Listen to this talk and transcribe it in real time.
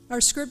Our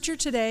scripture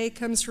today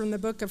comes from the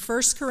book of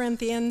 1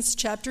 Corinthians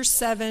chapter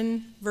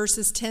 7,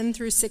 verses 10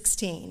 through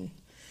 16.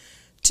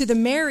 To the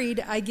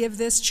married I give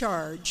this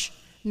charge,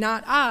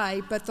 not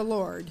I, but the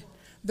Lord.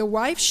 The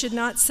wife should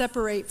not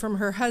separate from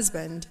her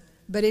husband,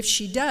 but if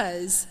she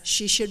does,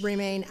 she should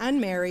remain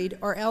unmarried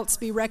or else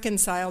be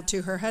reconciled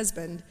to her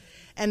husband,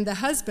 and the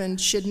husband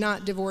should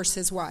not divorce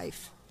his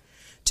wife.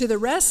 To the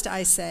rest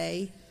I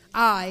say,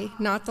 I,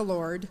 not the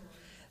Lord,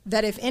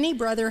 that if any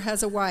brother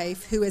has a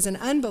wife who is an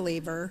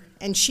unbeliever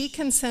and she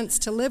consents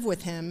to live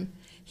with him,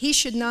 he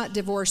should not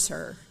divorce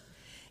her.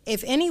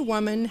 If any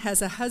woman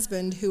has a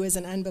husband who is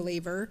an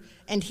unbeliever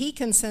and he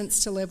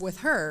consents to live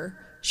with her,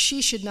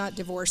 she should not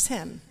divorce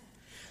him.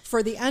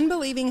 For the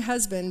unbelieving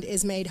husband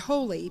is made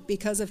holy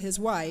because of his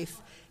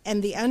wife,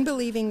 and the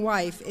unbelieving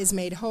wife is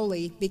made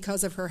holy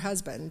because of her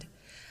husband.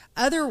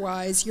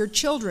 Otherwise, your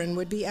children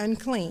would be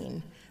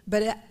unclean,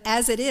 but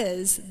as it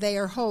is, they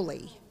are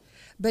holy.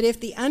 But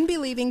if the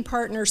unbelieving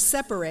partner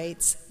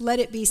separates, let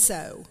it be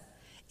so.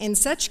 In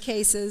such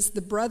cases,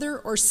 the brother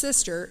or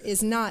sister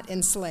is not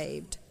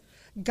enslaved.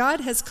 God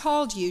has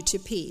called you to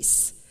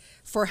peace.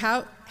 For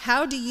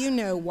how do you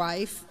know,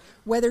 wife,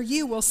 whether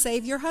you will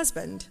save your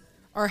husband?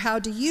 Or how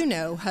do you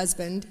know,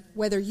 husband,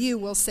 whether you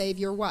will save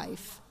your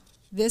wife?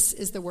 This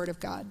is the word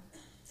of God.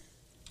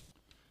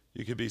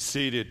 You can be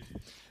seated.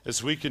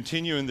 As we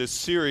continue in this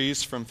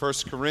series from 1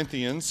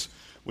 Corinthians,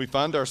 we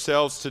find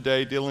ourselves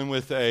today dealing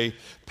with a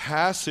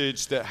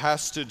passage that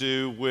has to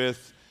do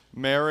with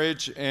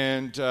marriage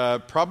and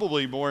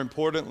probably more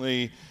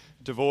importantly,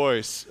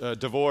 divorce.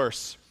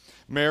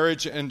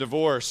 Marriage and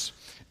divorce.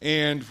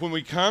 And when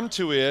we come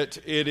to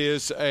it, it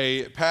is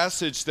a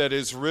passage that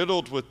is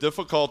riddled with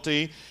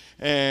difficulty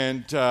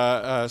and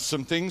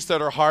some things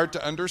that are hard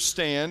to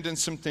understand and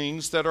some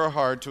things that are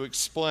hard to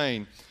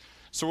explain.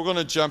 So we're going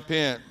to jump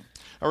in.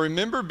 I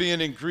remember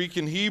being in Greek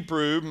and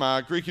Hebrew.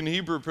 My Greek and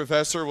Hebrew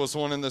professor was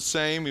one and the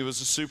same. He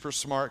was a super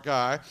smart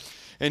guy.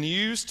 And he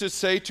used to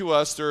say to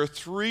us, there are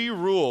 3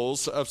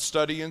 rules of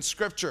studying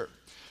Scripture.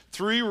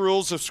 3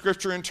 rules of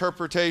Scripture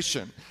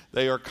interpretation.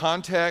 They are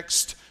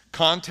context,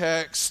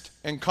 context,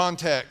 and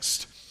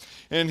context.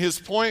 And his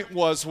point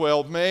was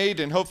well made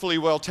and hopefully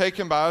well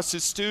taken by us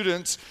as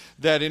students,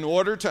 that in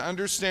order to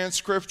understand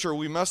Scripture,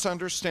 we must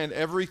understand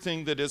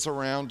everything that is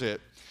around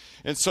it.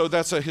 And so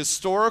that's a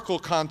historical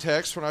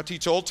context. When I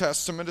teach Old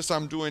Testament, as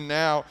I'm doing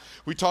now,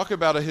 we talk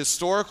about a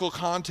historical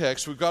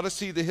context. We've got to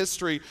see the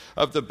history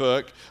of the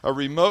book. A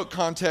remote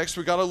context,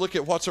 we've got to look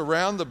at what's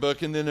around the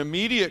book. And then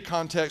immediate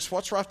context,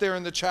 what's right there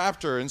in the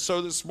chapter. And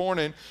so this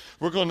morning,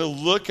 we're going to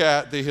look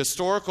at the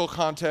historical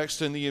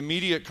context and the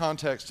immediate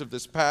context of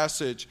this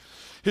passage.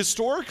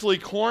 Historically,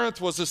 Corinth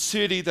was a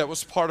city that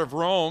was part of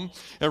Rome,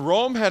 and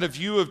Rome had a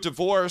view of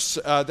divorce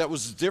that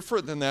was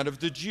different than that of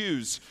the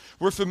Jews.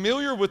 We're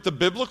familiar with the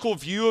biblical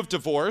view of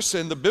divorce,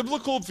 and the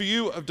biblical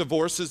view of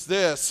divorce is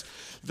this,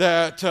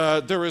 that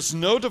there is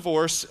no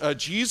divorce.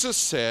 Jesus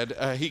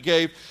said, he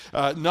gave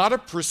not a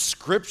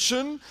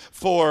prescription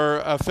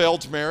for a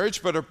failed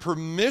marriage, but a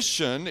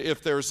permission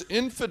if there's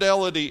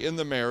infidelity in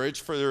the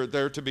marriage for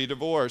there to be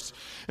divorce.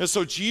 And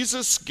so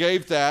Jesus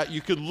gave that.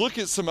 You could look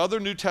at some other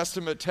New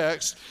Testament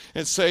texts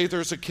and say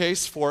there's a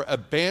case for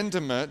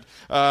abandonment,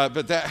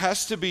 but that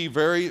has to be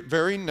very,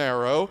 very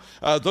narrow.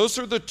 Those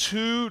are the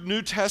 2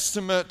 New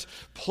Testament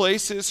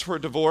places where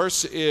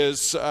divorce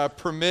is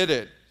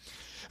permitted.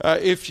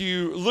 If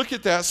you look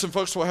at that, some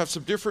folks will have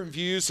some different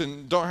views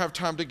and don't have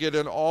time to get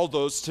in all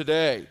those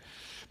today.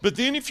 But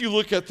then if you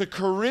look at the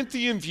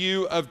Corinthian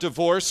view of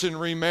divorce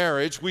and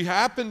remarriage, we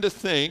happen to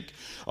think,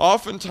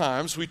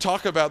 oftentimes we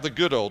talk about the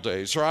good old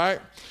days, right?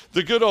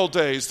 The good old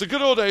days. The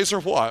good old days are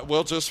what?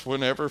 Well, just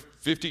whenever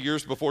 50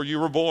 years before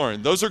you were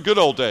born. Those are good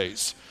old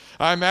days.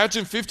 I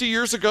imagine 50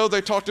 years ago,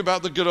 they talked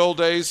about the good old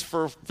days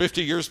for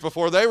 50 years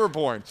before they were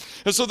born.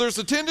 And so there's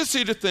a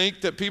tendency to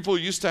think that people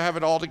used to have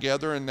it all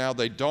together and now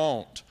they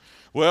don't.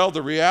 Well,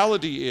 the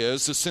reality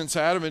is that since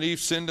Adam and Eve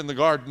sinned in the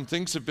garden,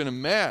 things have been a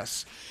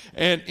mess.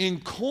 And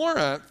in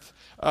Corinth,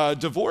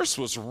 divorce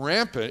was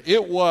rampant.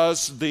 It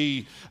was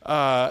the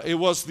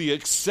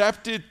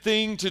accepted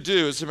thing to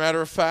do. As a matter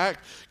of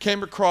fact,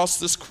 came across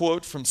this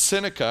quote from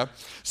Seneca.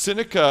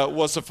 Seneca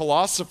was a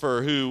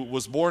philosopher who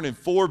was born in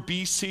 4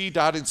 BC,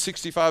 died in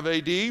 65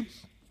 AD.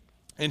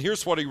 And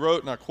here's what he wrote,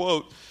 and I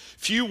quote,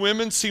 "Few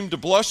women seem to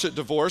blush at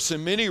divorce,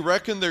 and many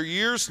reckon their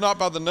years not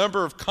by the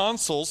number of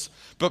consuls,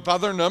 but by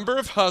their number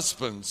of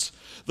husbands.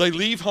 They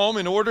leave home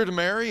in order to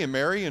marry, and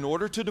marry in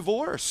order to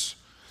divorce."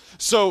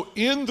 So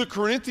in the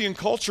Corinthian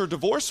culture,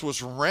 divorce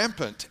was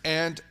rampant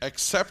and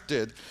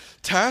accepted.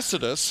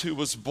 Tacitus, who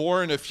was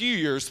born a few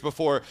years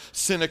before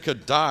Seneca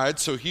died,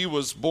 so he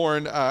was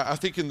born, I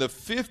think, in the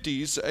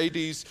 50s,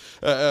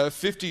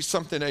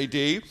 50-something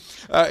AD,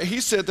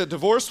 he said that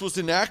divorce was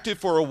enacted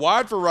for a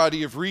wide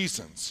variety of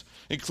reasons,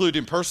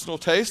 including personal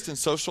taste and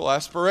social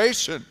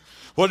aspiration.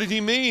 What did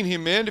he mean? He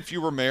meant if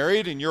you were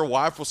married and your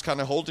wife was kind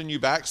of holding you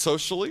back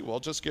socially, well,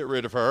 just get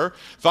rid of her.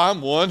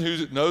 Find one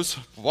who knows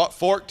what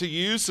fork to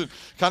use and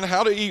kind of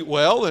how to eat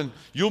well, and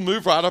you'll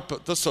move right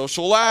up the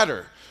social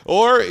ladder.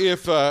 Or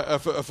if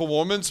a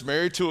woman's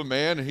married to a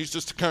man and he's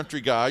just a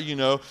country guy,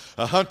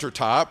 a hunter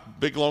type,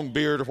 big long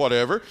beard or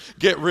whatever,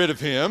 get rid of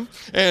him.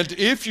 And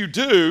if you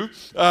do,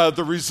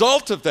 the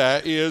result of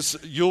that is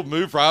you'll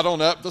move right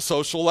on up the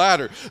social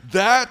ladder.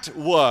 That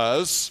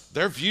was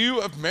their view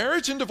of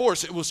marriage and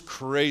divorce. It was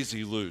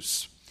crazy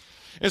loose.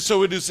 And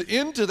so it is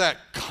into that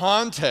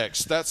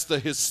context, that's the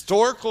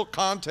historical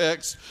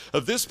context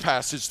of this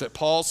passage that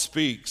Paul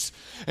speaks.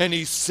 And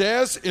he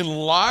says, in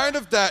light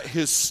of that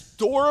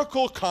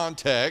historical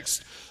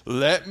context,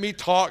 let me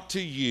talk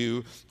to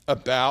you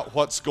about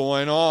what's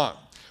going on.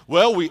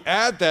 Well, we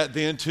add that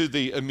then to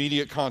the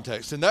immediate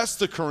context, and that's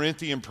the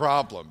Corinthian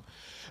problem.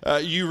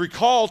 You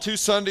recall 2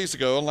 Sundays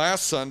ago, and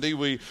last Sunday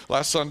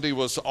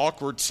was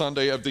awkward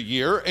Sunday of the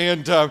year,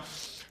 and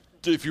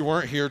if you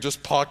weren't here,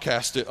 just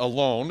podcast it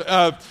alone.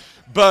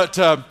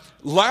 But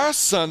last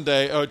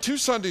Sunday, 2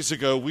 Sundays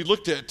ago, we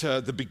looked at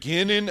the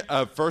beginning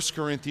of 1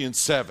 Corinthians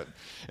 7.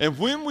 And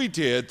when we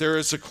did, there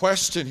is a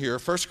question here,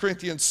 1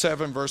 Corinthians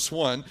 7, verse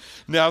 1.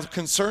 Now,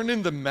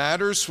 concerning the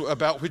matters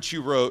about which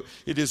you wrote,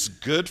 it is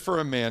good for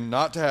a man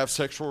not to have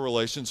sexual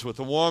relations with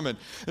a woman.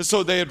 And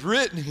so they had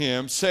written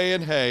him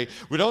saying, hey,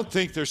 we don't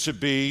think there should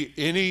be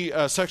any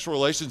sexual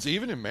relations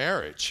even in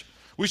marriage.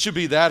 We should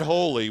be that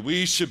holy.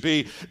 We should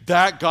be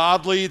that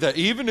godly that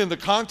even in the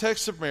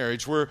context of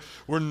marriage, we're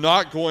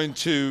not going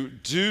to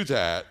do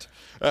that.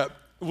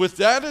 With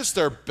that as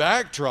their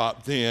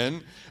backdrop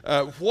then,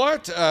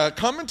 what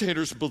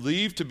commentators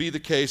believe to be the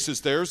case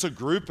is there's a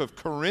group of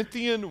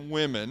Corinthian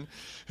women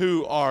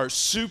who are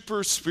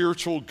super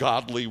spiritual,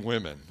 godly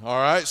women, all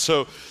right?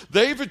 So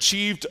they've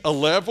achieved a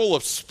level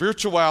of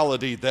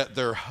spirituality that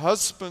their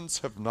husbands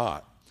have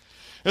not.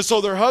 And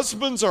so their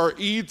husbands are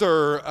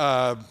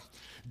either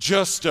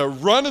just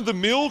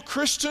run-of-the-mill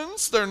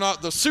Christians. They're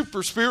not the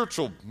super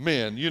spiritual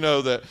men,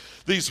 that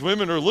these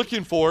women are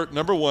looking for,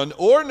 number one.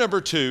 Or number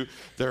two,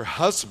 their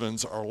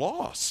husbands are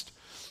lost.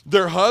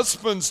 Their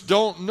husbands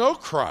don't know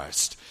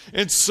Christ.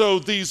 And so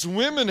these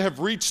women have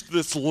reached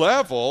this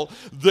level.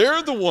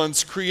 They're the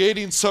ones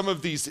creating some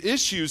of these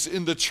issues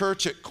in the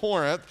church at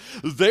Corinth.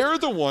 They're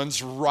the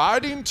ones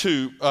writing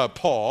to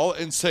Paul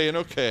and saying,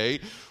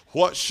 okay,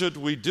 what should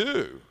we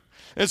do?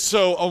 And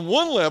so on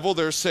one level,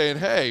 they're saying,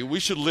 hey, we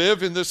should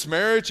live in this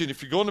marriage, and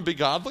if you're going to be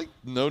godly,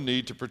 no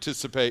need to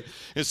participate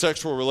in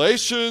sexual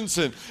relations.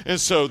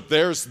 And so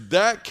there's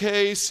that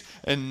case,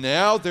 and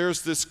now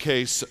there's this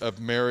case of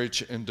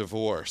marriage and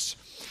divorce.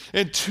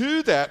 And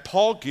to that,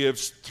 Paul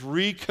gives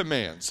 3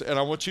 commands, and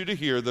I want you to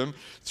hear them.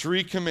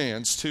 3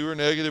 commands, 2 are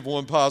negative,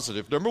 1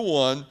 positive. Number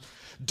 1,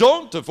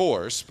 don't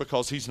divorce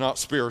because he's not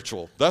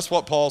spiritual. That's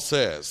what Paul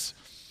says.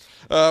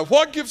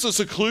 What gives us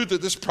a clue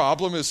that this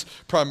problem is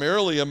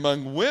primarily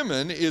among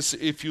women is,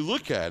 if you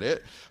look at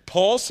it,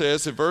 Paul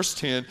says in verse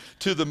 10,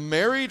 to the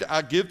married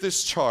I give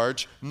this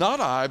charge,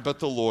 not I, but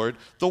the Lord.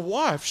 The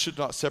wife should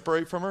not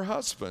separate from her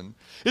husband.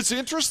 It's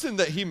interesting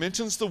that he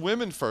mentions the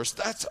women first.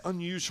 That's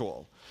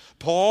unusual.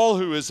 Paul,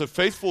 who is a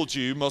faithful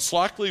Jew, most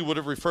likely would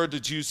have referred to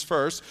Jews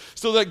first.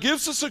 So that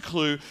gives us a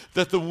clue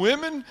that the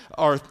women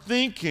are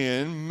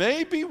thinking,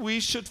 maybe we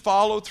should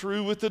follow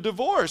through with the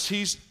divorce.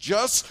 He's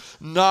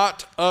just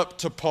not up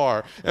to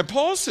par. And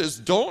Paul says,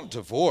 don't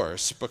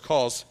divorce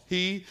because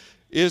he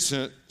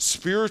isn't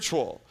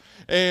spiritual.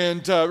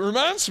 And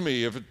reminds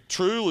me of a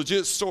true,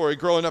 legit story.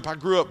 Growing up, I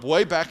grew up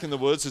way back in the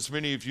woods, as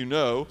many of you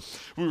know.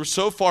 We were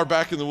so far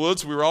back in the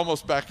woods, we were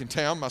almost back in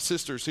town. My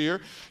sister's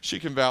here. She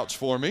can vouch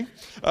for me.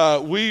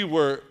 We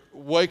were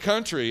way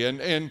country,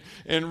 and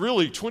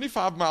really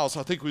 25 miles,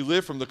 I think we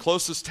lived from the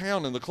closest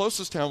town, and the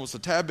closest town was a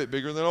tad bit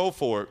bigger than Old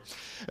Fort.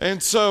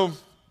 And so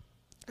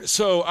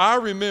I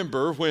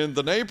remember when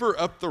the neighbor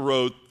up the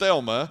road,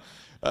 Thelma,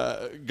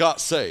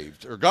 got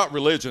saved or got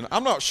religion.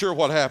 I'm not sure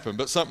what happened,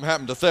 but something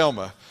happened to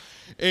Thelma.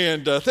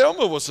 And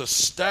Thelma was a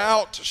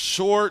stout,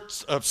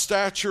 short of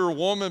stature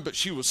woman, but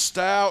she was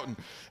stout and,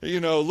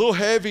 a little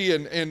heavy.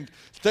 And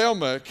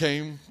Thelma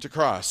came to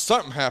Christ.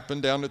 Something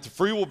happened down at the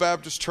Free Will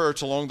Baptist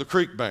Church along the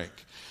creek bank.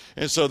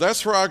 And so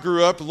that's where I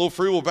grew up, a little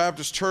Free Will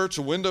Baptist church,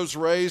 the windows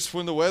raised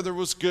when the weather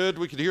was good.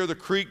 We could hear the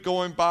creek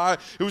going by.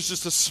 It was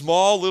just a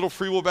small little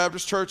Free Will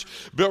Baptist church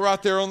built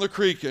right there on the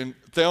creek. And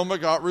Thelma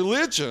got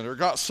religion or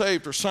got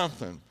saved or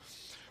something.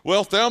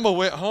 Well, Thelma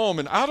went home,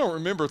 and I don't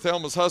remember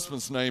Thelma's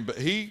husband's name, but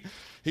he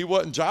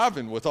wasn't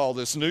jiving with all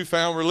this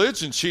newfound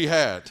religion she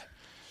had.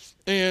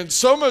 And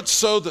so much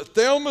so that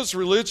Thelma's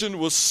religion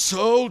was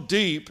so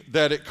deep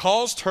that it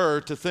caused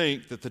her to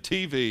think that the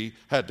TV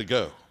had to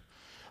go.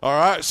 All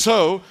right,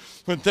 so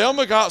when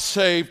Thelma got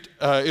saved,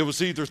 it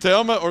was either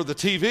Thelma or the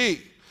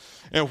TV.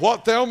 And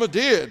what Thelma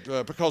did,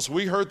 because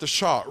we heard the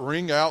shot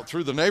ring out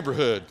through the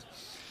neighborhood,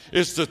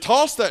 is to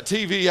toss that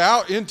TV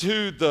out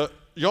into the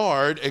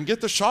yard and get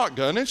the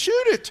shotgun and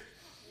shoot it.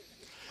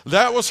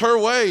 That was her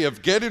way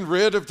of getting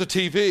rid of the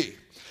TV.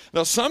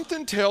 Now,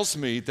 something tells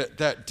me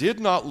that did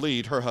not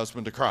lead her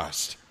husband to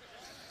Christ.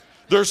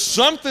 There's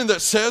something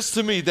that says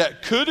to me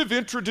that could have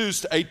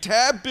introduced a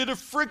tad bit of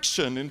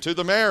friction into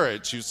the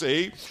marriage, you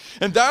see.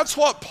 And that's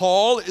what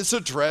Paul is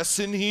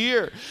addressing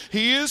here.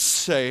 He is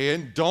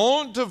saying,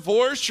 don't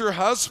divorce your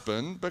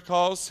husband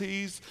because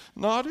he's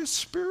not as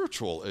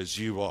spiritual as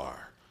you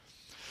are.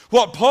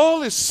 What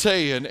Paul is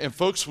saying, and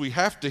folks, we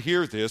have to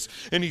hear this,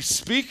 and he's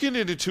speaking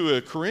it into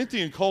a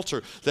Corinthian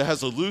culture that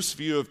has a loose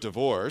view of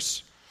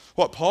divorce.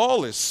 What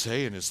Paul is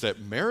saying is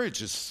that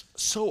marriage is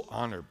so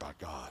honored by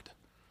God.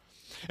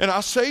 And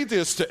I say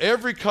this to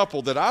every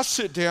couple that I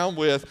sit down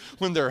with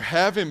when they're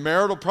having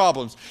marital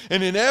problems.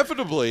 And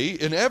inevitably,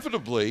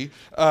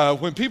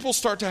 when people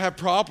start to have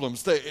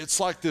problems, it's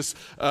like this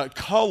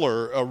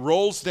color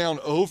rolls down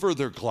over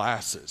their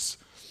glasses.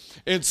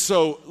 And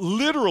so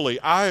literally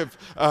I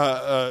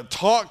have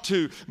talked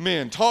to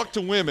men, talked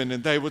to women,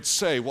 and they would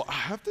say, well, I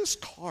have this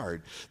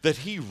card that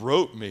he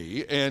wrote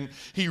me, and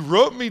he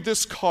wrote me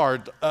this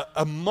card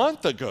a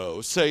month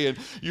ago saying,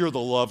 you're the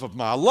love of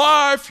my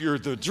life, you're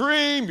the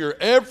dream, you're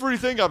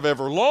everything I've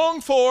ever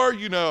longed for.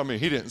 You know, I mean,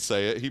 he didn't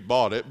say it, he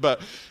bought it,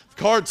 but the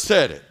card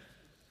said it.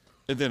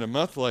 And then a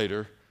month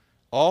later,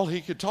 all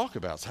he could talk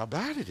about is how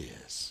bad it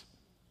is.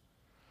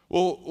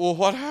 Well,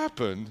 what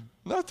happened?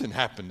 Nothing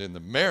happened in the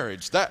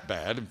marriage that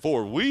bad. In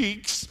 4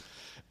 weeks,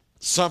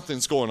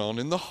 something's going on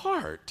in the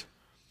heart.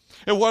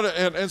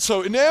 And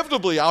so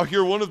inevitably, I'll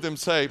hear one of them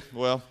say,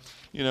 well,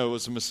 you know, it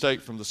was a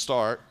mistake from the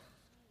start.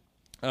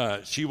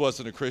 She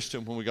wasn't a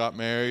Christian when we got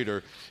married,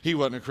 or he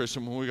wasn't a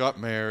Christian when we got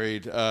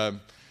married.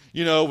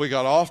 You know, we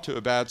got off to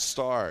a bad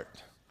start.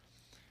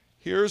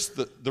 Here's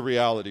the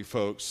reality,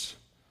 folks.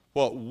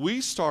 Well,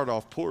 we start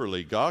off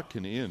poorly, God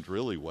can end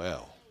really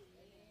well.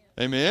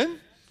 Amen?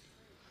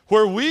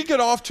 Where we get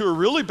off to a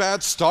really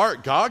bad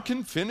start, God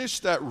can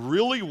finish that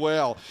really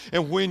well.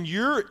 And when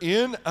you're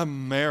in a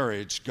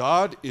marriage,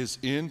 God is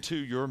into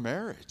your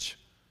marriage.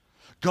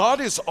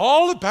 God is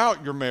all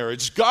about your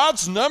marriage.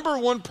 God's number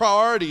one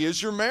priority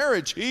is your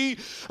marriage. He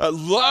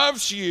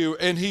loves you,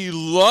 and He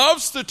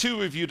loves the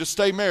two of you to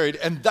stay married.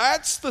 And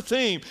that's the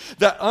theme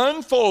that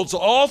unfolds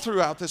all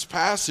throughout this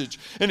passage.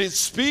 And it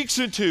speaks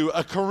into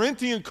a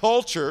Corinthian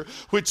culture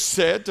which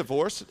said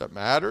divorce, it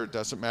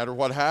doesn't matter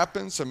what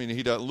happens. I mean,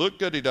 he doesn't look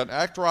good, he doesn't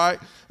act right.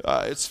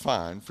 It's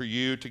fine for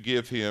you to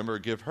give him or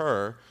give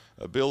her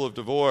a bill of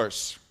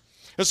divorce.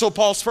 And so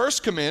Paul's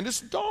first command is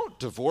don't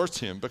divorce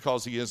him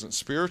because he isn't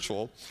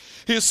spiritual.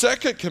 His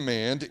second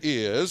command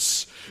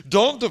is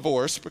don't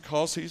divorce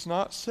because he's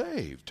not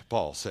saved,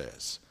 Paul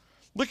says.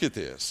 Look at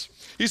this.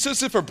 He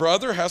says if a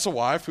brother has a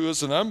wife who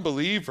is an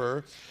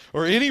unbeliever,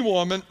 or any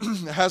woman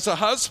has a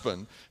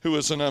husband who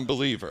is an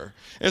unbeliever.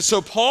 And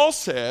so Paul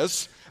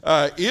says,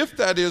 if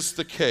that is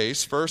the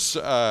case, verse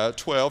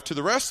 12, to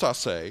the rest I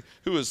say,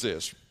 who is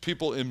this?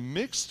 People in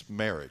mixed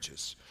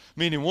marriages,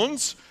 meaning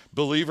one's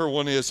believer,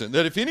 one isn't.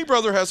 That if any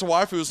brother has a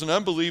wife who is an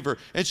unbeliever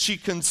and she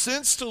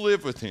consents to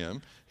live with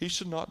him, he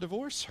should not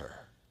divorce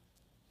her.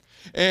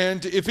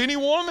 And if any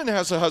woman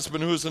has a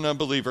husband who is an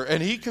unbeliever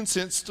and he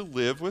consents to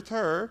live with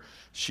her,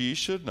 she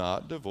should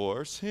not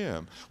divorce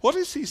him. What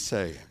is he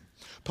saying?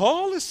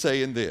 Paul is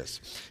saying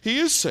this. He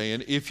is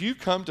saying if you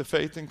come to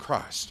faith in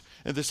Christ,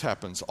 and this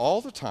happens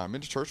all the time in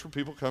the church where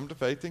people come to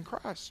faith in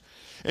Christ,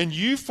 and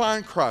you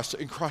find Christ,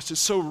 and Christ is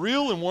so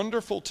real and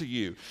wonderful to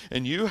you,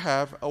 and you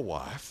have a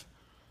wife,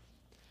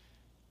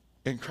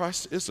 and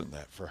Christ isn't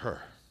that for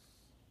her.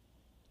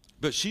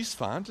 But she's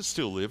fine to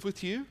still live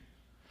with you.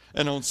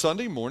 And on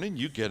Sunday morning,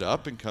 you get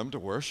up and come to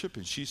worship,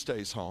 and she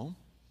stays home.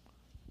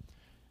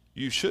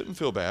 You shouldn't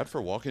feel bad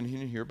for walking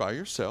in here by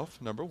yourself,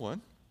 number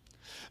one.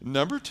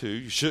 Number two,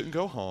 you shouldn't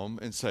go home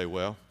and say,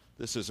 well,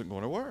 this isn't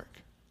going to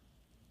work.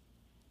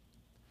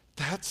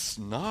 That's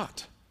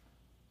not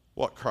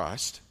what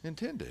Christ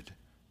intended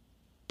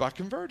by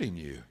converting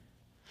you.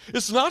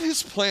 It's not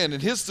his plan,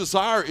 and his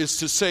desire is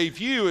to save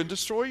you and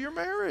destroy your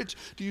marriage.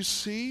 Do you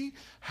see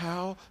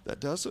how that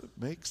doesn't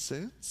make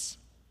sense?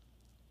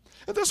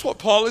 And that's what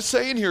Paul is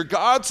saying here.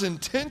 God's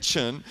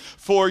intention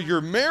for your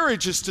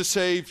marriage is to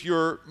save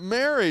your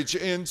marriage,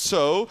 and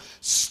so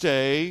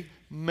stay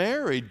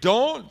married.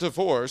 Don't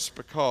divorce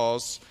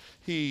because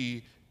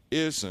he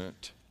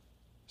isn't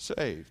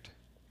saved.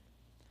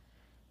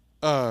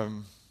 There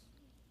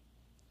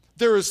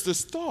is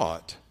this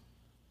thought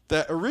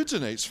that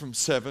originates from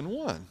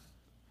 7:1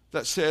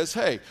 that says,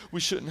 hey, we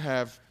shouldn't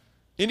have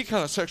any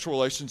kind of sexual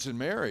relations in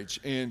marriage.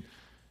 And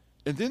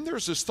then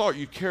there's this thought,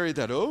 you carry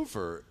that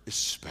over,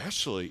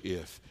 especially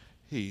if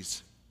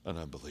he's an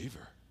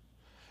unbeliever.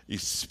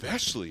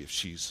 Especially if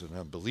she's an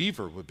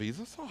unbeliever would be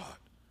the thought.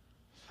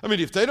 I mean,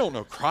 if they don't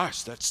know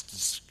Christ,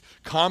 that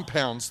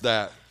compounds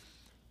that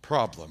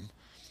problem.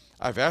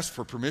 I've asked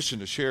for permission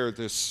to share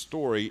this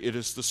story. It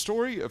is the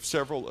story of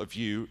several of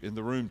you in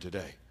the room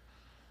today.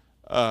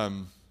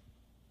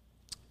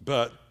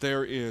 But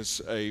there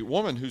is a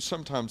woman who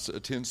sometimes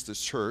attends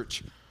this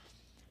church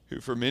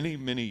who for many,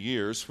 many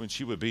years, when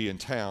she would be in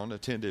town,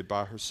 attended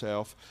by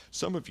herself.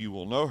 Some of you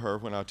will know her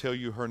when I tell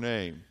you her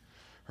name.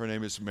 Her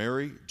name is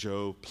Mary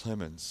Jo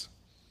Plemons.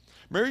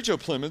 Mary Jo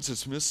Plemons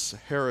is Miss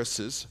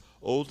Harris's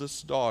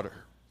oldest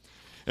daughter.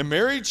 And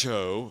Mary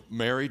Jo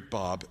married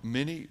Bob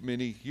many,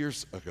 many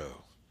years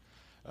ago.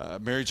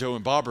 Mary Jo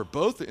and Bob are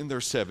both in their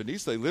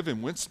 70s. They live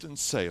in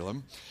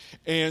Winston-Salem.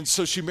 And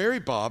so she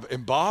married Bob,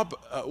 and Bob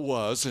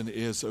was and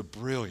is a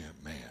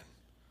brilliant man.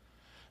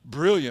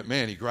 Brilliant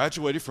man. He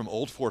graduated from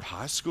Old Fort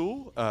High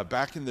School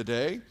back in the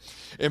day.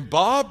 And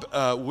Bob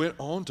went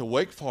on to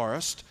Wake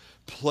Forest,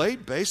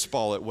 played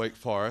baseball at Wake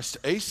Forest,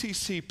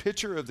 ACC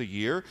Pitcher of the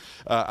Year,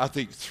 I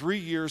think 3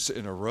 years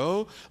in a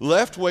row.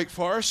 Left Wake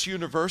Forest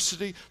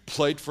University,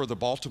 played for the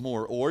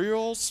Baltimore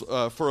Orioles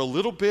for a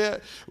little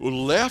bit,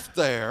 left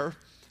there,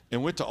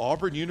 and went to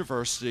Auburn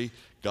University,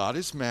 got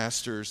his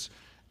master's,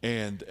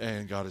 and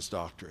got his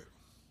doctorate.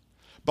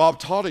 Bob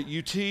taught at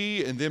UT,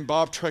 and then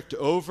Bob trekked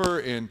over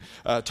and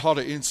taught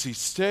at NC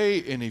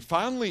State, and he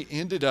finally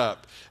ended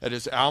up at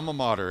his alma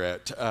mater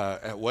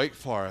at Wake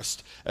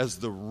Forest as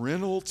the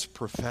Reynolds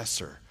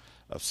Professor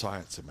of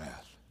Science and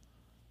Math.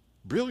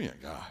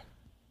 Brilliant guy.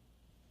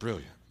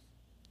 Brilliant.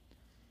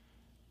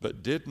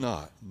 But did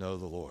not know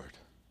the Lord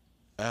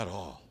at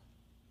all.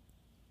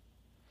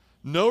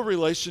 No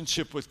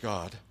relationship with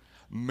God.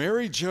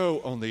 Mary Jo,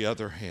 on the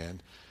other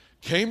hand,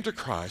 came to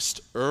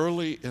Christ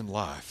early in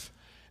life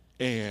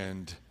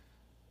and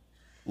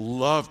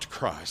loved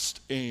Christ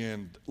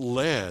and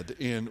led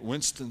in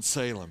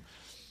Winston-Salem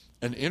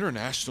an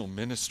international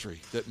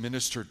ministry that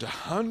ministered to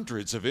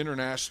hundreds of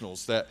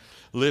internationals that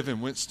live in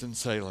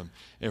Winston-Salem.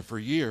 And for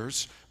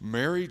years,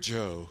 Mary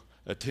Jo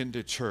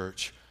attended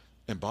church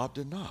and Bob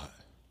did not.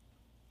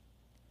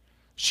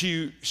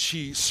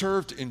 She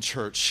served in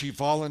church, she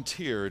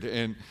volunteered,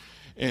 and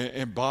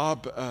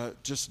Bob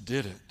just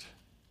didn't.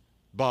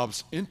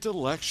 Bob's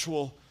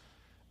intellectual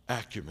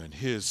acumen,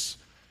 his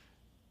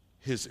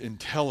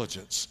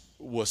intelligence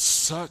was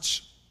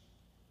such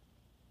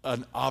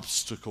an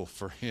obstacle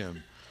for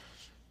him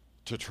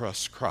to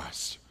trust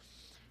Christ.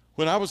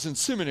 When I was in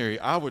seminary,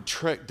 I would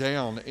trek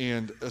down,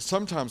 and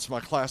sometimes my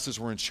classes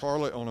were in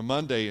Charlotte on a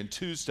Monday, and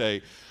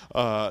Tuesday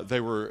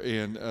they were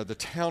in the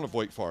town of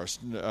Wake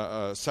Forest,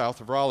 south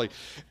of Raleigh.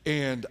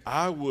 And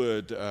I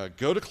would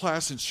go to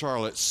class in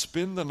Charlotte,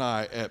 spend the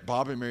night at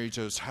Bob and Mary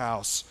Jo's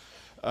house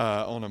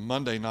on a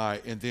Monday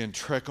night, and then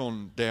trek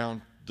on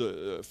down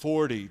the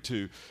 40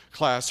 to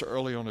class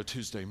early on a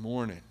Tuesday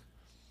morning.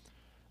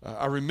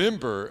 I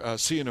remember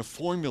seeing a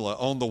formula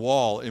on the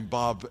wall in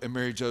Bob and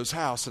Mary Jo's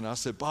house, and I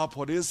said, "Bob,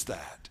 what is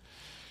that?"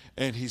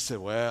 And he said,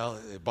 "Well,"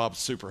 Bob's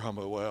super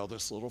humble, "well,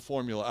 this little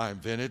formula I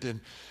invented."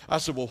 And I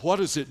said, "Well, what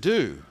does it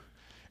do?"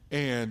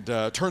 And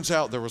turns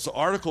out there was an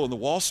article in the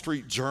Wall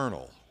Street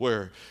Journal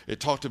where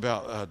it talked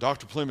about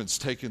Dr. Plemons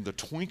taking the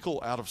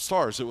twinkle out of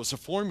stars. It was a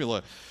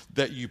formula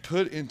that you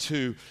put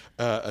into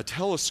a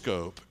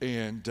telescope,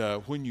 and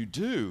when you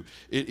do,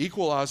 it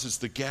equalizes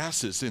the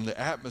gases in the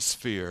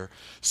atmosphere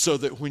so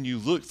that when you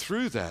look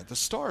through that, the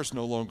stars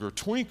no longer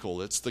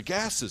twinkle. It's the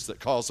gases that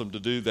cause them to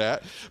do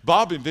that.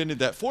 Bob invented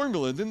that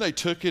formula, and then they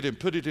took it and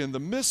put it in the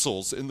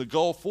missiles in the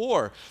Gulf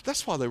War.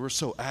 That's why they were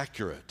so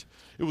accurate.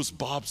 It was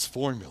Bob's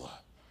formula.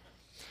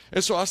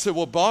 And so I said,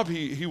 "Well, Bob,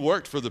 he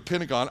worked for the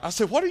Pentagon." I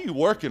said, "What are you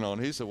working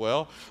on?" He said,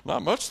 "Well,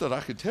 not much that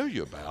I can tell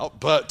you about,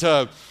 but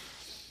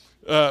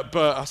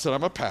I said,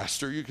 "I'm a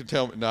pastor. You can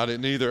tell me." No, I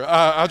didn't either.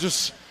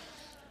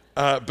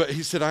 But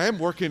he said,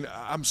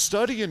 I'm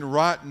studying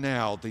right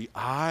now the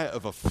eye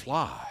of a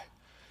fly."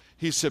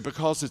 He said,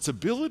 because its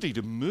ability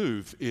to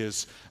move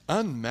is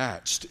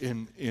unmatched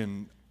in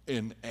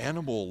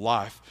animal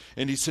life.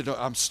 And he said,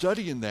 "I'm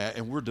studying that,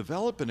 and we're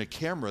developing a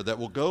camera that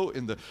will go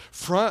in the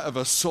front of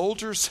a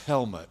soldier's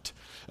helmet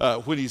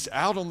when he's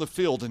out on the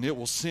field, and it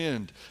will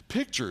send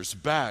pictures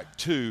back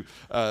to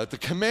the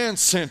command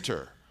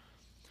center."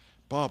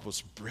 Bob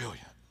was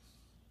brilliant.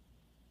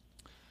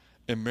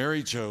 And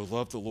Mary Jo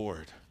loved the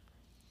Lord,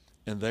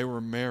 and they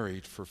were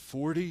married for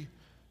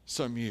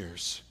 40-some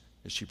years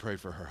as she prayed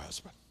for her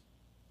husband.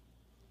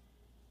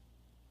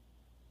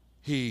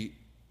 He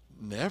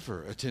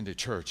never attended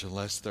church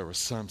unless there was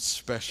some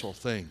special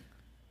thing,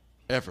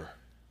 ever.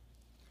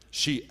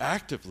 She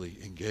actively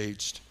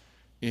engaged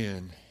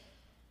in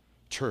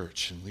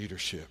church and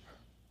leadership.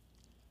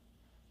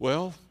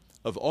 Well,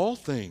 of all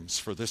things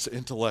for this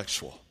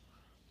intellectual,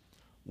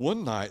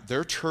 one night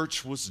their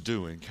church was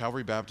doing,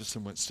 Calvary Baptist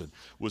in Winston,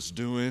 was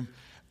doing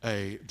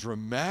a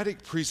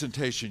dramatic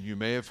presentation you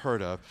may have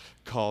heard of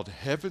called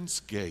Heaven's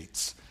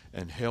Gates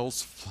and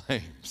Hell's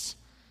Flames.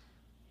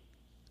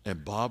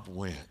 And Bob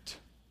went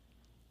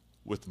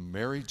with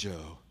Mary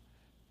Jo,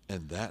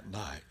 and that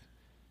night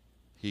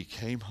he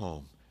came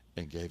home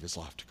and gave his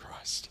life to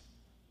Christ.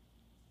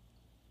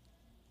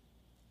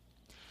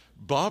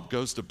 Bob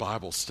goes to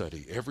Bible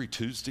study every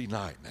Tuesday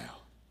night now.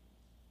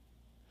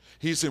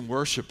 He's in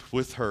worship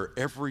with her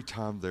every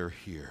time they're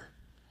here.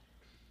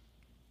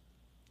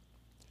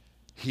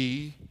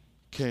 He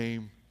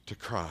came to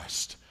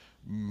Christ.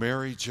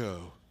 Mary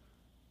Jo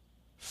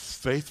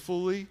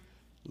faithfully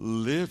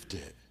lived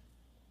it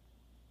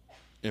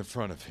in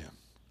front of him.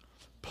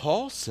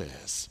 Paul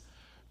says,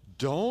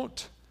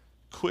 don't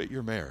quit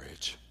your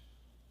marriage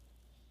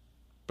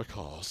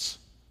because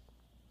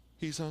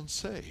he's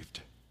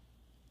unsaved.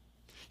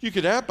 You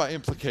could add by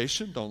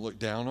implication, don't look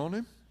down on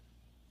him.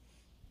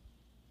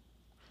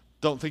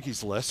 Don't think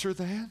he's lesser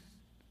than.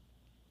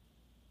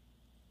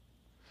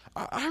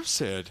 I've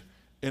said,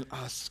 and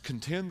I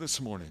contend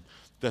this morning,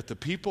 that the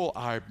people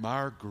I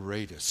admire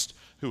greatest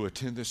who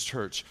attend this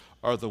church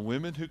are the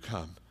women who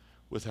come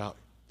without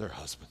their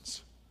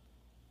husbands.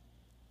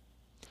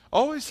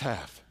 Always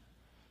have.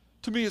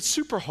 To me, it's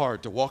super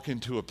hard to walk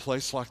into a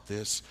place like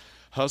this.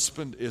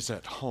 Husband is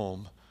at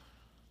home.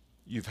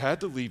 You've had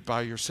to leave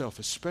by yourself,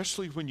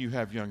 especially when you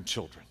have young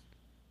children.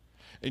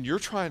 And you're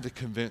trying to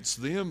convince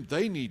them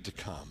they need to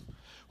come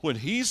when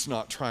he's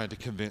not trying to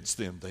convince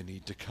them they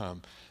need to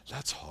come.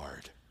 That's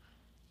hard.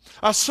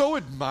 I so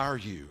admire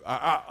you.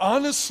 I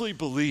honestly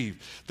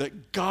believe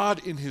that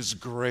God in his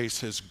grace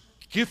has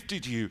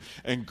gifted you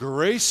and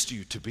graced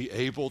you to be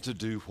able to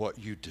do what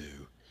you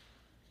do.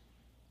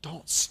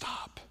 Don't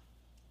stop.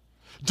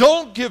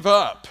 Don't give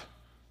up.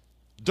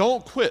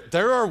 Don't quit.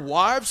 There are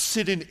wives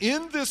sitting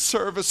in this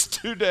service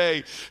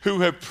today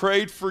who have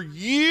prayed for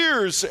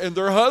years, and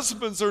their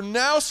husbands are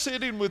now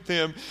sitting with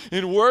them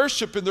in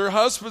worship, and their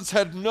husbands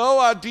had no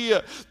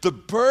idea the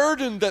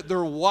burden that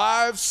their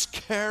wives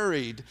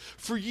carried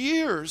for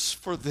years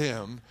for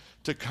them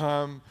to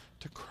come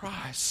to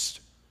Christ.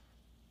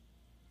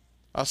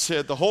 I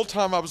said the whole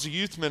time I was a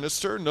youth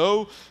minister,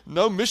 no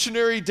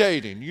missionary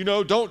dating.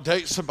 Don't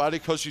date somebody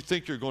because you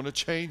think you're going to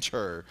change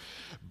her.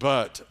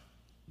 But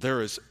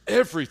there is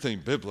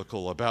everything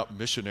biblical about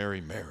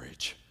missionary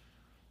marriage.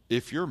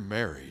 If you're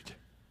married,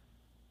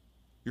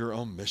 you're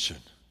on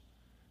mission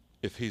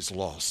if he's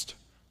lost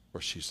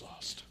or she's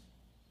lost.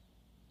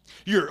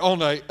 You're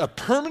on a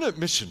permanent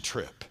mission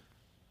trip.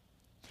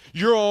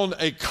 You're on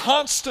a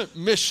constant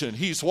mission.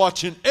 He's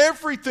watching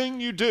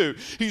everything you do.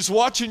 He's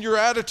watching your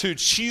attitude.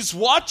 She's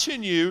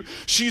watching you.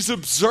 She's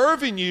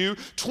observing you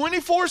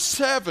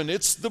 24/7.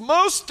 It's the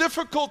most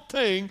difficult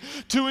thing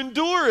to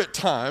endure at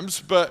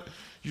times, but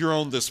you're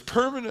on this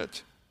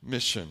permanent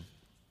mission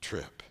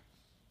trip.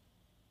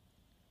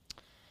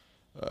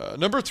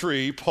 Number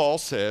 3, Paul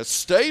says,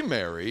 stay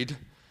married.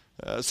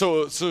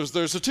 So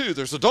there's a 2.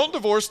 There's a don't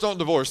divorce.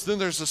 Then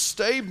there's a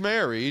stay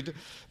married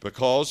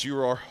because you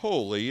are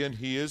holy and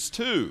he is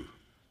too.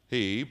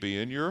 He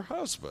being your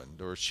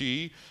husband or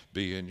she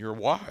being your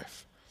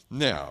wife.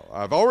 Now,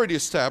 I've already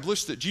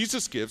established that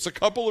Jesus gives a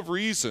couple of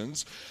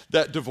reasons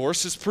that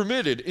divorce is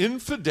permitted.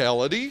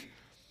 Infidelity,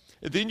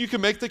 and then you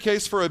can make the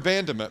case for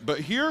abandonment.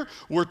 But here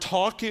we're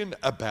talking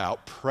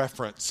about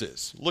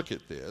preferences. Look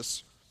at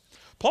this.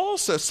 Paul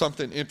says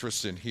something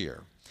interesting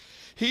here.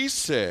 He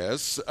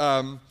says,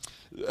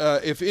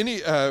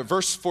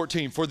 verse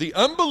 14, for the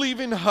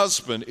unbelieving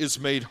husband is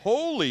made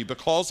holy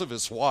because of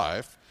his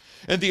wife,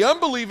 and the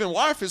unbelieving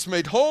wife is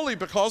made holy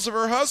because of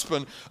her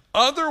husband.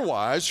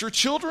 Otherwise, your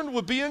children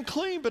would be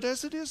unclean, but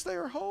as it is, they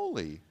are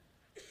holy.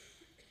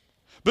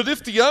 But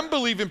if the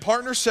unbelieving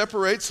partner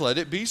separates, let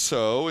it be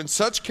so. In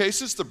such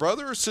cases, the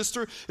brother or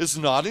sister is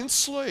not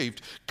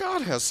enslaved.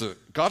 God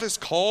has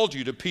called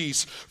you to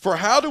peace. For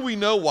how do we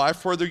know,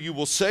 wife, whether you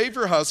will save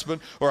your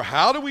husband, or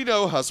how do we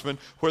know, husband,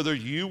 whether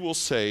you will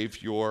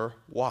save your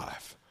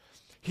wife?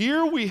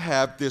 Here we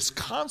have this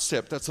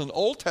concept that's an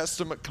Old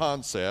Testament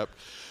concept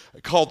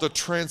called the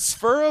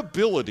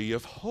transferability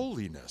of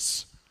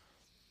holiness.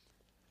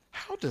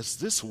 How does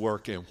this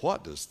work, and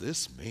what does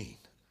this mean?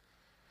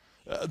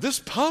 This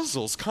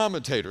puzzles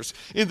commentators.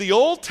 In the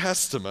Old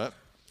Testament,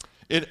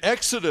 in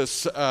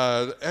Exodus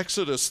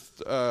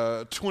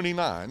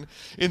 29,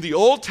 in the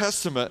Old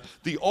Testament,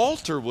 the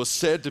altar was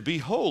said to be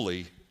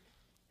holy.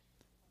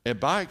 And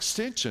by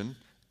extension,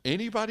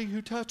 anybody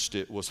who touched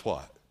it was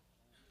what?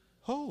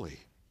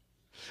 Holy.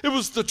 It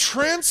was the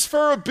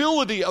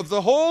transferability of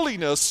the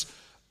holiness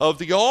of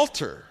the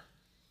altar.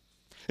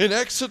 In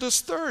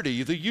Exodus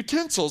 30, the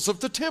utensils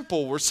of the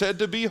temple were said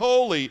to be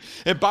holy,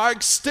 and by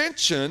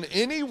extension,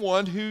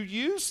 anyone who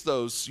used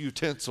those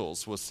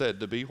utensils was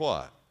said to be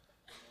what?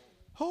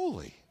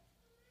 Holy.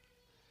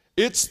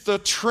 It's the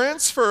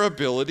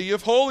transferability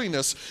of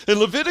holiness. In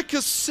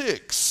Leviticus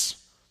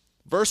 6,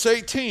 verse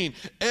 18,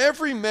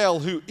 every male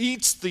who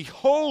eats the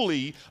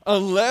holy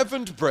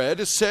unleavened bread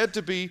is said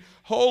to be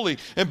holy.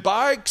 And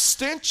by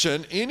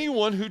extension,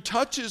 anyone who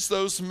touches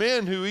those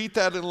men who eat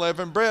that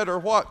unleavened bread are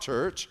what,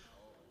 church?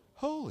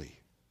 Holy.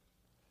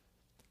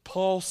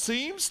 Paul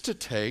seems to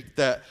take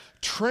that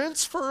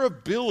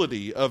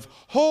transferability of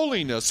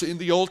holiness in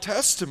the Old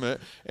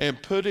Testament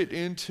and put it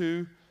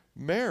into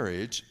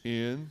marriage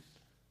in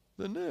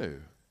the New.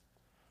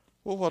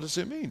 Well, what does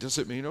it mean? Does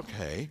it mean,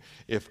 okay,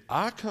 if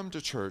I come to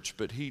church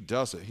but he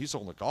doesn't, he's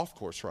on the golf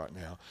course right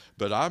now,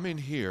 but I'm in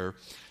here,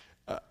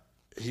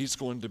 he's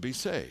going to be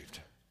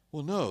saved?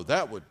 Well, no,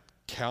 that would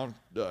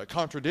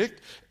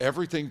contradict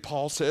everything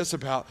Paul says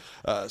about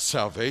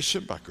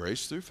salvation by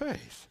grace through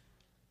faith.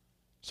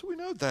 So we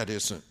know that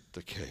isn't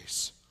the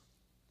case.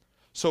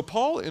 So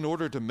Paul, in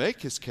order to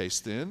make his case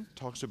then,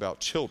 talks about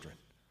children.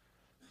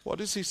 What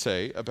does he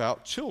say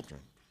about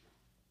children?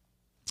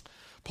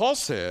 Paul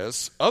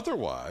says,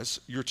 otherwise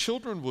your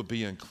children will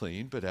be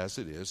unclean, but as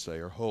it is, they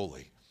are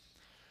holy.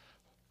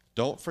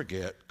 Don't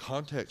forget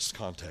context,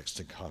 context,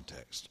 and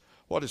context.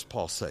 What is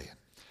Paul saying?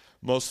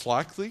 Most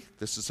likely,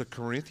 this is a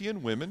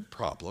Corinthian women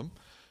problem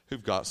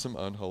who've got some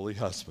unholy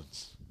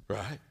husbands,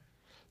 right?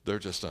 They're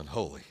just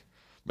unholy.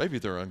 Maybe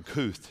they're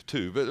uncouth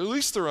too, but at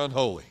least they're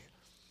unholy.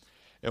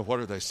 And what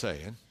are they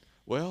saying?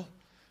 Well,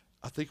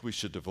 I think we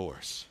should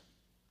divorce.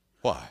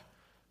 Why?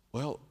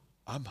 Well,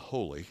 I'm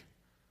holy.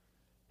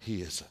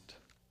 He isn't.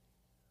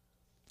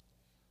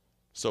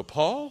 So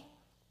Paul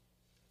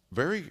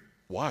very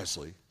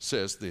wisely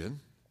says then,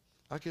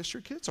 I guess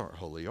your kids aren't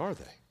holy, are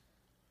they?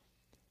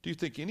 Do you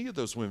think any of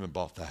those women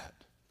bought that?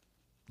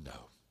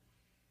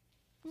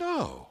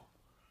 No.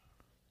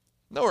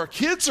 No, our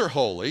kids are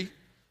holy.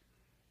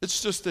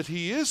 It's just that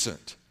he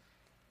isn't.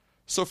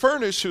 So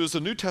Furnish, who is a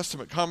New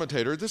Testament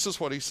commentator, this is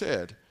what he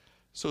said.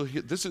 So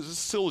this is a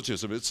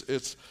syllogism.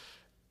 It's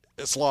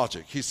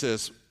logic. He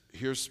says,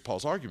 here's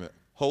Paul's argument.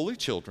 Holy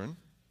children,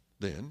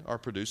 then, are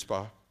produced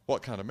by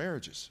what kind of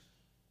marriages?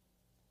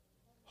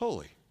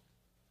 Holy.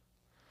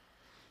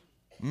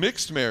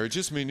 Mixed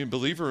marriages, meaning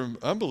believer and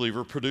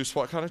unbeliever, produce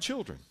what kind of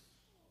children?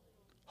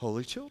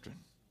 Holy children.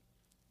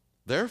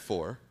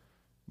 Therefore,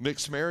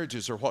 mixed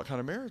marriages are what kind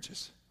of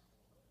marriages?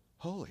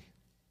 Holy.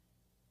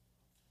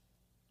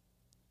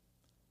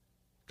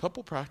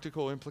 Couple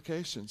practical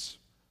implications.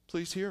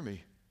 Please hear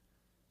me.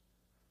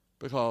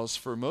 Because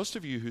for most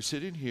of you who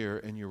sit in here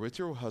and you're with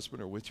your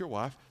husband or with your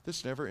wife,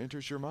 this never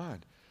enters your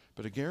mind.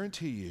 But I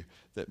guarantee you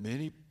that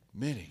many,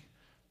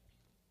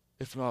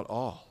 if not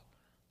all,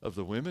 of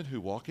the women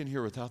who walk in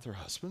here without their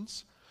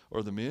husbands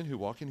or the men who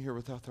walk in here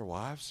without their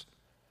wives,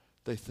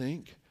 they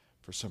think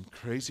for some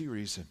crazy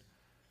reason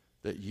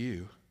that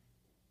you,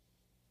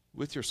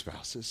 with your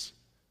spouses,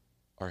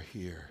 are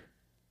here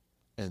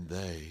and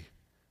they,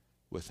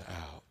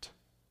 without,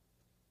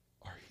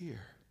 are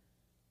here.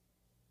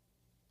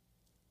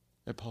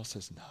 And Paul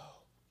says,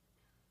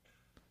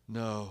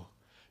 no,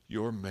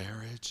 your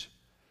marriage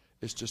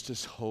is just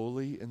as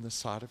holy in the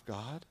sight of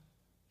God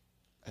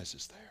as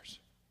is theirs.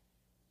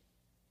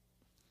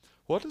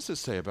 What does it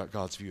say about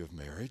God's view of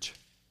marriage?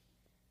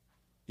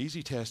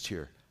 Easy test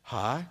here.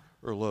 High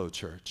or low,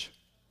 church?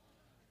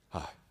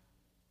 High.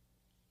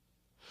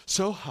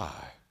 So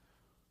high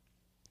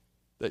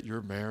that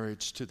your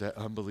marriage to that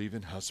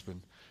unbelieving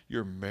husband,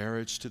 your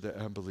marriage to that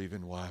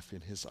unbelieving wife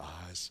in his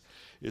eyes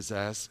is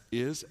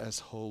as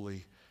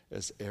holy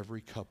as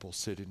every couple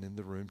sitting in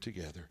the room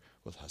together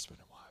with husband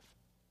and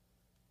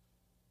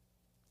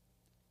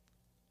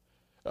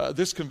wife.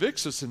 This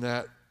convicts us in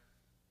that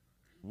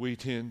we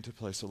tend to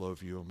place a low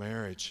view of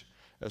marriage,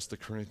 as the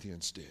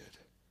Corinthians did.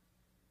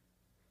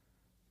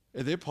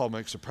 And then Paul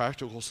makes a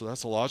practical, so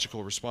that's a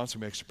logical response. He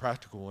makes a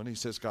practical one. He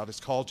says, God has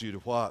called you to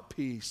what?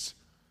 Peace.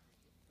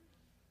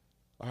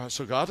 All right,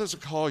 so God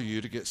doesn't call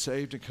you to get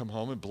saved and come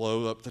home and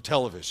blow up the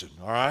television,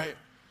 all right?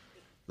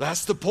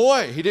 That's the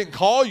point. He didn't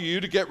call you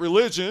to get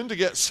religion, to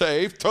get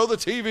saved, throw the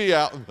TV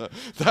out.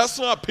 That's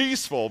not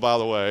peaceful, by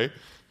the way.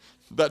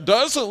 That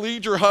doesn't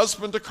lead your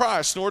husband to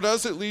Christ, nor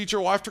does it lead your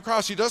wife to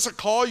Christ. He doesn't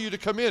call you to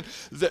come in.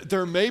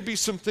 There may be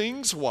some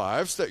things,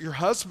 wives, that your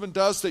husband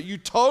does that you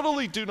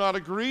totally do not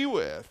agree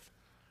with.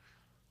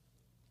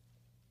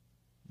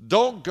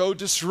 Don't go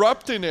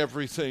disrupting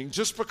everything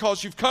just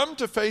because you've come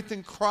to faith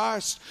in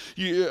Christ.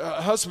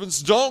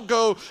 Husbands, don't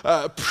go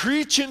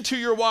preaching to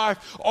your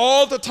wife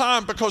all the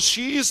time because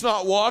she's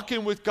not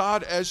walking with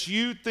God as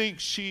you think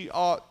she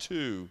ought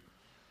to.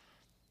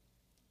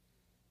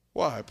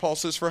 Why? Paul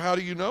says, for how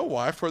do you know,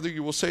 wife, whether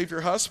you will save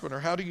your husband?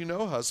 Or how do you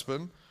know,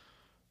 husband,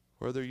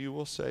 whether you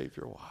will save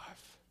your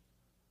wife?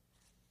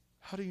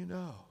 How do you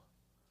know?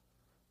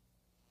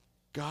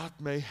 God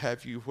may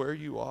have you where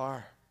you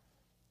are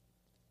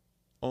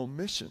on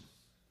mission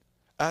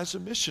as a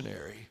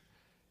missionary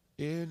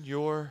in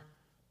your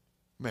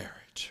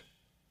marriage.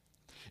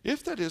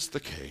 If that is the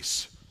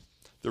case,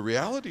 the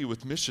reality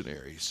with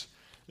missionaries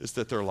is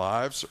that their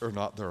lives are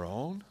not their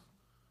own.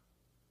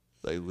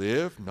 They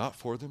live not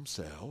for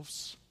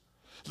themselves.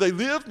 They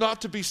live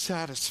not to be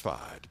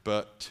satisfied,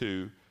 but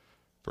to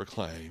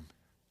proclaim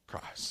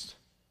Christ.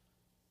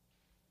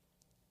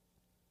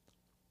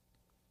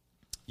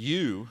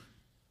 You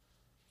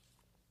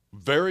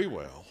very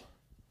well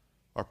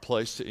are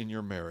placed in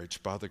your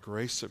marriage by the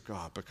grace of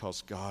God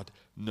because God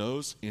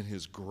knows in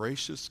his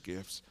gracious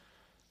gifts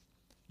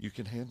you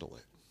can handle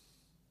it.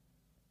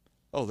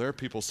 Oh, there are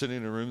people sitting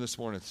in a room this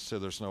morning that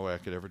said there's no way I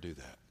could ever do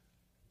that.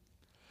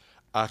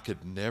 I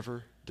could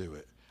never do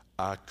it.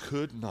 I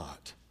could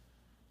not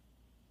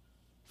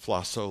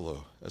fly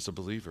solo as a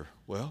believer.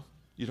 Well,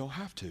 you don't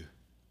have to.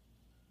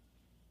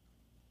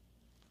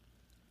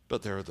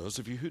 But there are those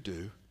of you who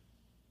do,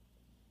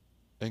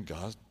 and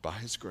God, by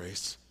his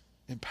grace,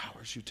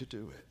 empowers you to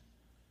do it.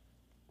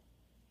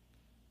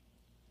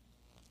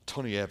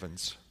 Tony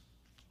Evans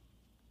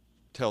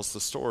tells the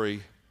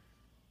story.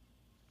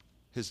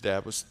 His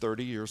dad was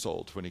 30 years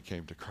old when he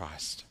came to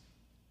Christ.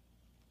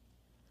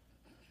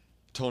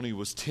 Tony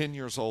was 10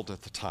 years old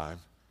at the time,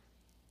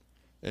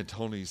 and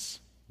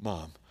Tony's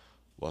mom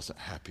wasn't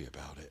happy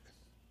about it.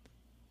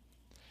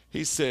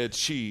 He said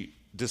she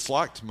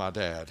disliked my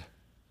dad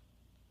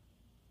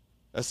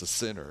as a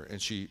sinner,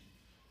 and she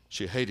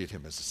hated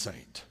him as a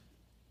saint.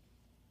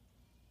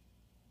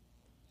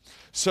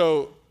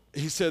 So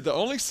he said, the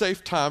only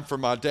safe time for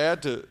my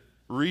dad to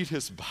read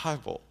his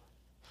Bible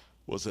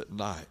was at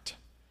night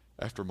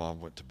after Mom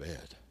went to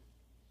bed.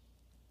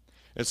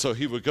 And so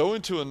he would go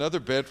into another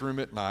bedroom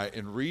at night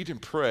and read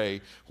and pray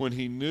when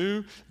he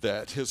knew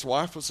that his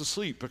wife was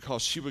asleep,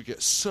 because she would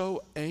get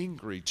so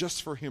angry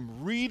just for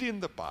him reading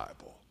the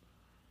Bible.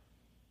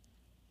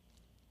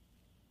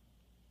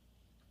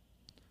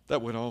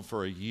 That went on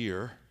for a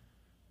year.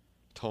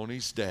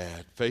 Tony's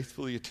dad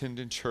faithfully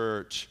attending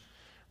church,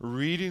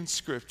 reading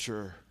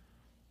scripture,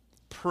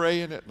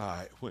 praying at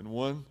night, when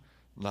one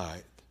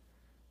night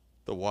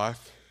the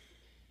wife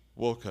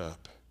woke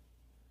up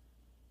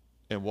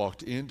and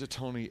walked into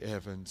Tony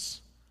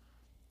Evans'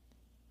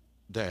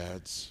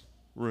 dad's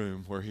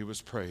room where he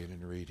was praying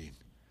and reading.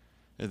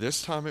 And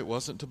this time it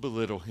wasn't to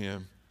belittle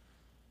him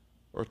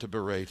or to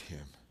berate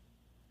him.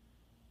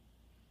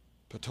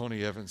 But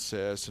Tony Evans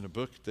says in a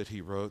book that he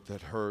wrote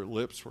that her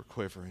lips were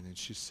quivering, and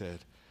she said,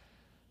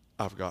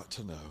 I've got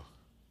to know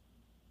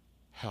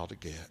how to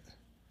get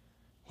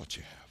what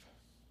you have.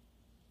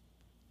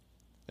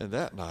 And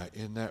that night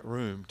in that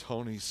room,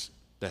 Tony's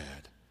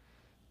dad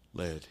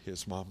led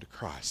his mom to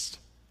Christ.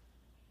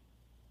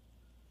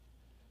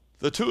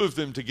 The two of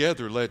them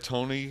together led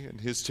Tony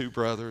and his two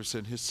brothers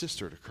and his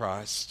sister to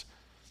Christ.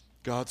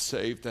 God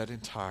saved that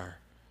entire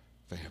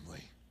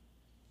family.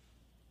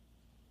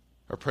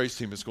 Our praise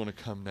team is going to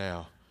come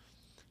now,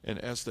 and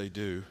as they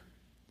do,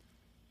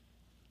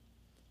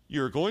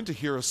 you're going to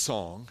hear a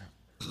song,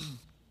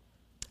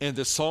 and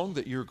the song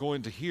that you're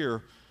going to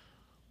hear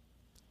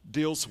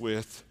deals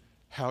with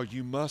how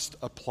you must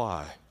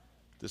apply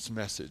this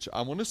message.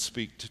 I want to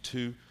speak to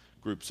two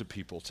groups of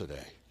people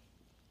today.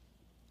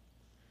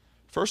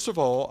 First of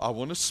all, I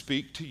want to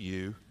speak to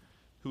you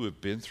who have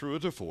been through a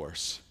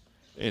divorce,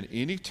 and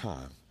any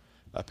time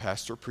a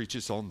pastor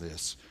preaches on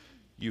this,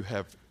 you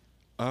have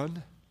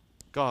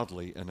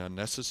ungodly and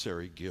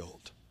unnecessary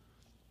guilt.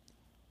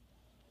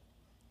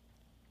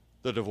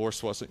 The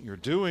divorce wasn't your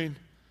doing.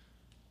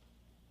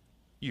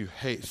 You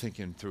hate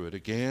thinking through it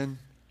again.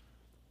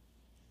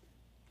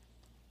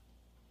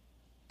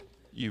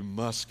 You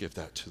must give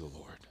that to the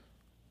Lord.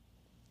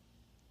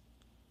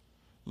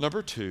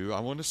 Number two, I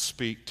want to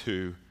speak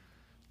to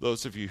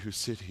those of you who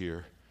sit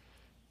here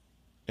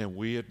and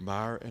we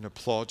admire and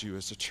applaud you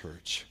as a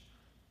church.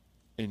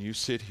 And you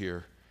sit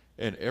here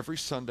and every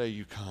Sunday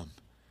you come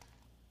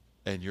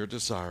and your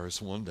desire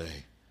is one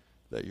day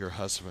that your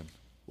husband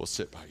will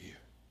sit by you,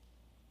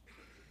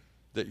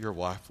 that your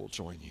wife will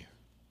join you.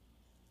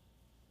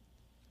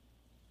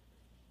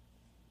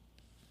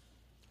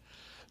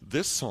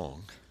 This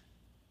song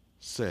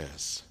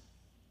says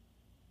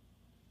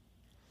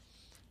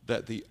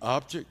that the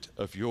object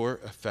of your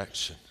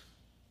affection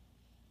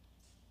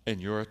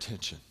and your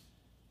attention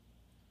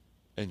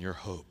and your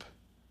hope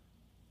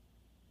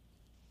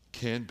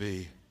can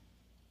be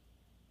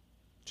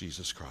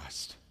Jesus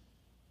Christ.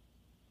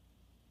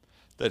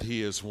 That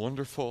he is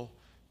wonderful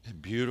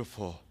and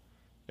beautiful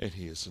and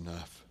he is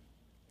enough.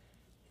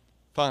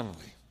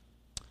 Finally,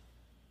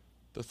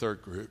 the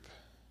third group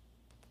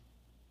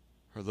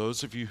are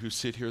those of you who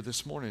sit here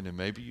this morning, and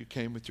maybe you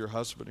came with your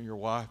husband or your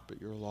wife,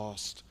 but you're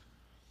lost.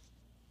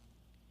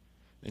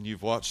 And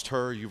you've watched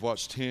her, you've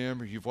watched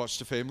him, or you've watched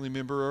a family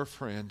member or a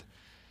friend,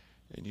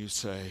 and you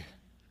say,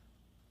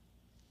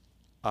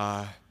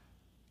 I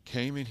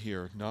came in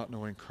here not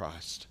knowing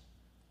Christ.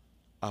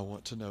 I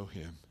want to know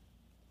him.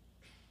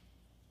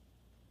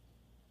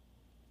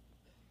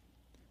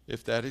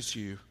 If that is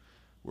you,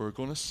 we're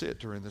going to sit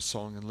during this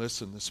song and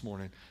listen this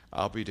morning.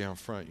 I'll be down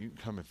front. You can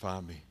come and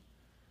find me.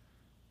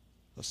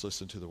 Let's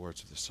listen to the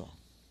words of this song.